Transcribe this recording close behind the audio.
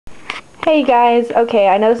Hey guys, okay,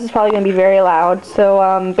 I know this is probably going to be very loud,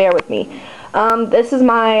 so bear with me. This is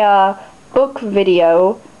my book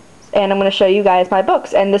video, and I'm going to show you guys my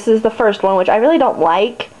books, and this is the first one, which I really don't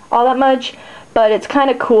like all that much, but it's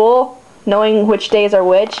kind of cool knowing which days are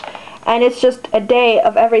which, and it's just a day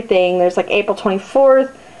of everything. There's like April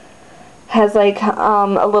 24th, has like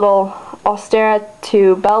a little Austera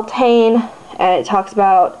to Beltane, and it talks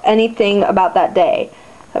about anything about that day.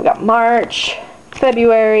 I've got March,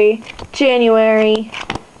 February, January,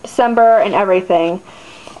 December, and everything.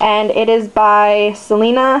 And it is by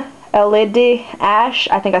Selina, Elidh, Ash.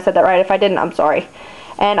 I think I said that right. If I didn't, I'm sorry.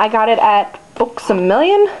 And I got it at Books A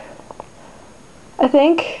Million, I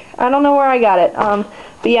think. I don't know where I got it.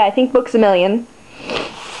 But yeah, I think Books A Million.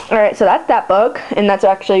 Alright, so that's that book, and that's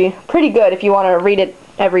actually pretty good if you want to read it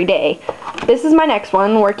every day. This is my next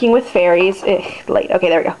one, Working with Fairies. Late. Okay,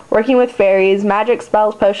 there we go. Working with Fairies, Magic,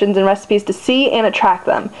 Spells, Potions, and Recipes to See and Attract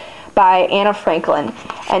Them by Anna Franklin.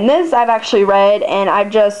 And this I've actually read, and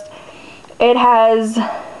it has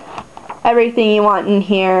everything you want in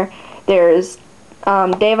here. There's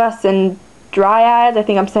Devas and Dryads, I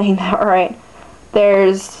think I'm saying that right.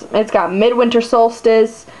 It's got Midwinter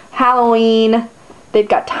Solstice, Halloween, they've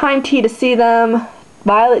got Time Tea to See Them,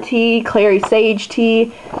 Violet Tea, Clary Sage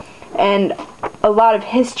Tea, and a lot of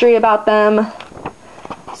history about them.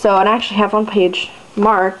 So, and I actually have one page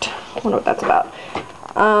marked. I wonder what that's about.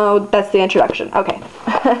 Oh, that's the introduction. Okay.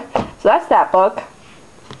 So that's that book.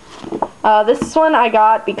 This one I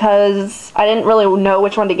got because I didn't really know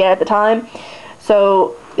which one to get at the time.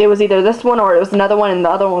 So it was either this one or it was another one, and the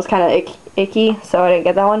other one was kind of icky, so I didn't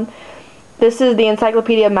get that one. This is the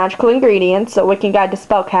Encyclopedia of Magical Ingredients, a Wiccan Guide to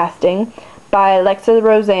Spellcasting, by Lexa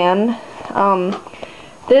Rosean.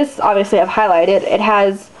 This, obviously, I've highlighted. It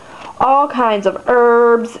has all kinds of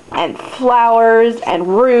herbs and flowers and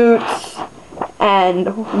roots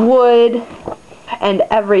and wood and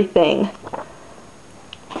everything.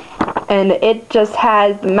 And it just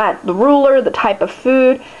has the ruler, the type of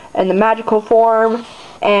food, and the magical form,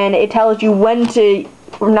 and it tells you when to,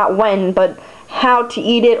 or not when, but how to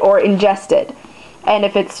eat it or ingest it, and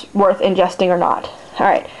if it's worth ingesting or not.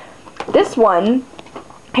 Alright, this one,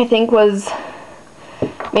 I think, was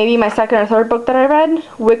maybe my second or third book that I read,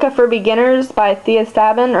 Wicca for Beginners by Thea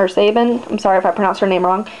Sabin, or Sabin. I'm sorry if I pronounced her name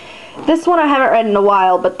wrong. This one I haven't read in a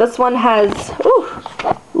while, but this one has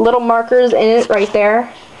little markers in it right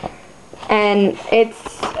there. And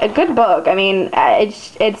it's a good book. I mean,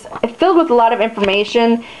 it's filled with a lot of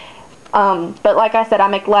information, but like I said,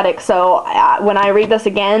 I'm eclectic, so when I read this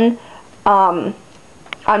again, I'm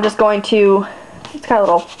just going to, it's got a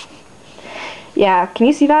little, yeah, can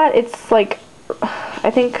you see that? It's like, I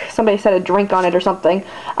think somebody said a drink on it or something,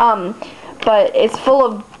 but it's full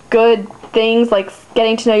of good things, like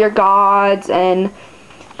getting to know your gods, and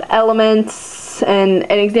the elements, and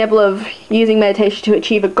an example of using meditation to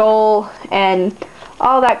achieve a goal, and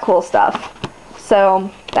all that cool stuff. So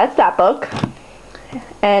that's that book.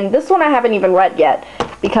 And this one I haven't even read yet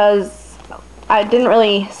because I didn't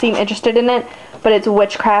really seem interested in it, but it's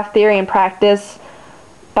Witchcraft Theory and Practice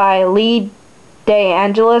by Elidh De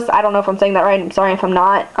Angelis. I don't know if I'm saying that right. I'm sorry if I'm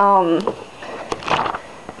not.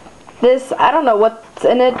 This, I don't know what's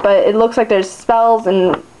in it, but it looks like there's spells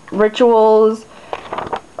and rituals,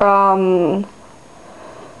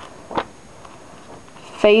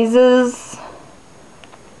 phases,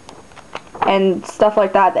 and stuff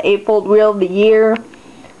like that. The Eightfold Wheel of the Year.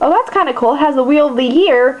 Oh, that's kind of cool. It has the Wheel of the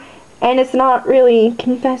Year, and it's not really,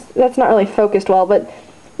 that's not really focused well, but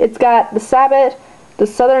it's got the Sabbath, in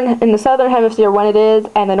the southern hemisphere when it is,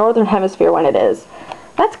 and the northern hemisphere when it is.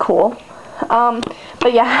 That's cool.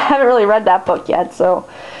 But yeah, I haven't really read that book yet, so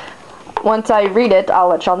once I read it, I'll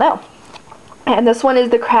let y'all know. And this one is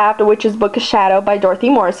The Craft, a Witch's Book of Shadow by Dorothy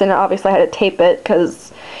Morrison. Obviously I had to tape it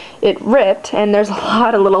because it ripped, and there's a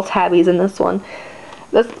lot of little tabbies in this one.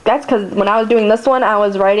 That's because when I was doing this one, I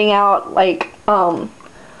was writing out, like,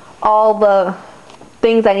 all the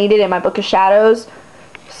things I needed in my Book of Shadows.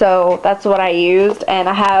 So that's what I used, and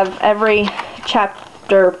I have every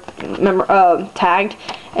chapter tagged.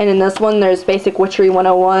 And in this one, there's Basic Witchery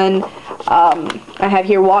 101. I have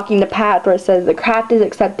here Walking the Path, where it says, the craft is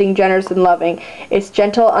accepting, generous, and loving. It's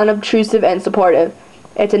gentle, unobtrusive, and supportive.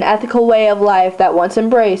 It's an ethical way of life that, once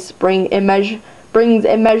embraced, brings immeasurable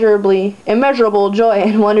joy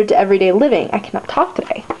and wonder to everyday living. I cannot talk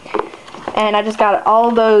today. And I just got all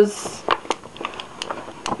of those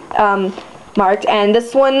marked. And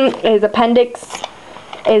this one is the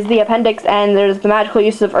appendix, and there's the magical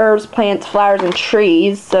use of herbs, plants, flowers, and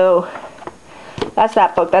trees. So that's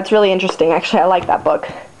that book. That's really interesting. Actually, I like that book.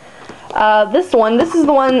 This is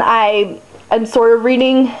the one I I'm sort of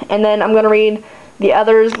reading, and then I'm going to read the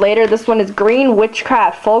others later. This one is Green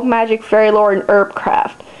Witchcraft, Folk Magic, Fairy Lore, and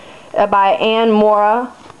Herbcraft by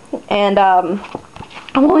Moura. And I'm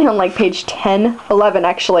only on like page 10, 11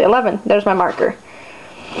 actually, 11, there's my marker.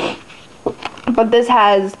 But this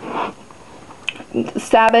has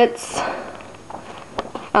Sabbats,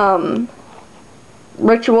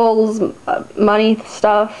 rituals, money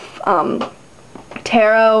stuff,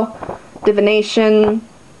 tarot, divination,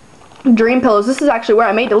 dream pillows. This is actually where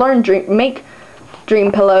I made to learn make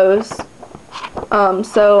dream pillows.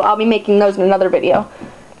 So I'll be making those in another video.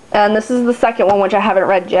 And this is the second one, which I haven't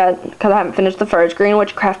read yet because I haven't finished the first. Green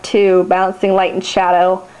Witchcraft 2, Balancing Light and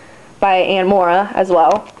Shadow by Moura as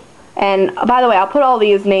well. And by the way, I'll put all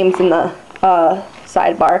these names in the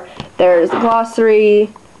sidebar. There's a glossary,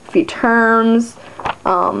 a few terms,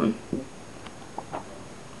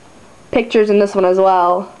 pictures in this one as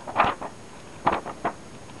well.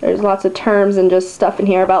 There's lots of terms and just stuff in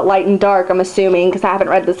here about light and dark, I'm assuming, because I haven't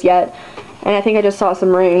read this yet. And I think I just saw some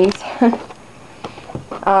runes.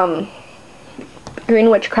 Green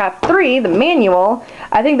Witchcraft 3, the manual.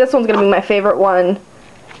 I think this one's going to be my favorite one.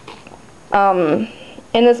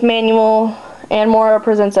 In this manual, Moura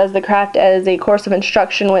presents as the craft as a course of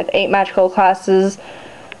instruction with 8 magical classes.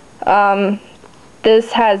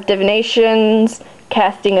 This has divinations,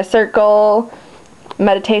 casting a circle,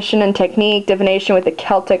 meditation and technique, divination with the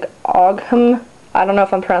Celtic Ogham. I don't know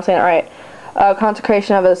if I'm pronouncing that right.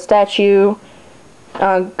 Consecration of a statue,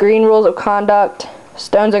 green rules of conduct,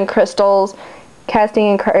 stones and crystals, casting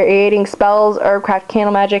and creating spells, herbcraft,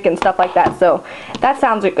 candle magic, and stuff like that. So that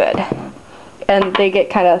sounds good. And they get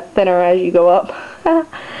kind of thinner as you go up.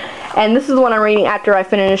 And this is the one I'm reading after I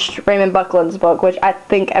finished Raymond Buckland's book, which I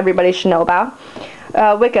think everybody should know about.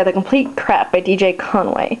 Wicca, The Complete Crap by DJ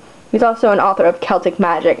Conway. He's also an author of Celtic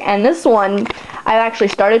Magic. And this one I've actually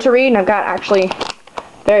started to read, and I've got actually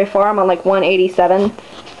very far. I'm on like 187.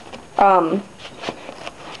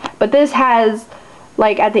 But this has,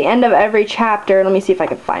 like, at the end of every chapter, let me see if I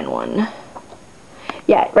can find one.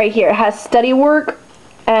 Yeah, right here. It has study work,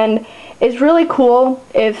 and it's really cool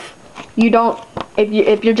if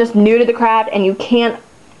you're just new to the craft and you can't,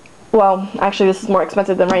 well, actually this is more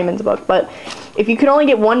expensive than Raymond's book, but if you could only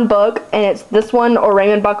get one book and it's this one or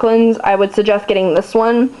Raymond Buckland's, I would suggest getting this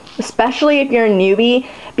one, especially if you're a newbie,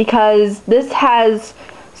 because this has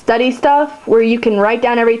study stuff where you can write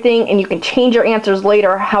down everything and you can change your answers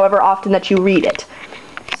later however often that you read it.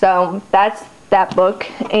 So that's that book.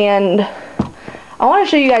 And I want to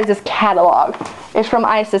show you guys this catalog. It's from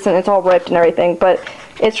ISIS and it's all ripped and everything, but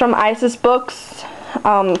it's from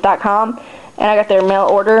isisbooks.com, and I got their mail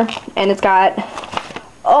order, and it's got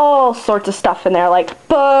all sorts of stuff in there, like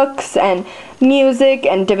books and music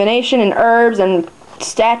and divination and herbs and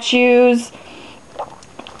statues,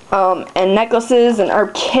 and necklaces and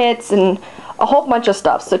herb kits and a whole bunch of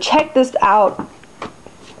stuff. So check this out.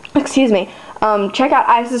 Excuse me. Check out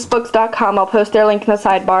isisbooks.com. I'll post their link in the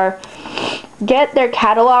sidebar. Get their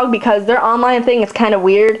catalog because their online thing is kind of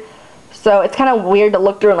weird. So it's kind of weird to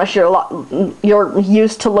look through unless you're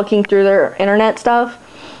used to looking through their internet stuff.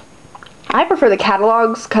 I prefer the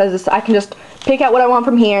catalogs because I can just pick out what I want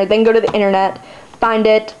from here, then go to the internet, find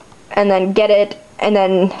it, and then get it, and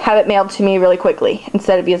then have it mailed to me really quickly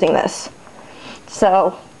instead of using this.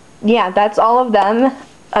 So yeah, that's all of them.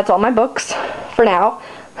 That's all my books for now.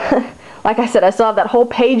 Like I said, I still have that whole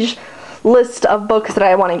page list of books that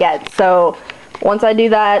I want to get. So once I do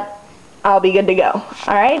that, I'll be good to go.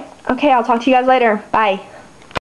 Alright? Okay, I'll talk to you guys later. Bye.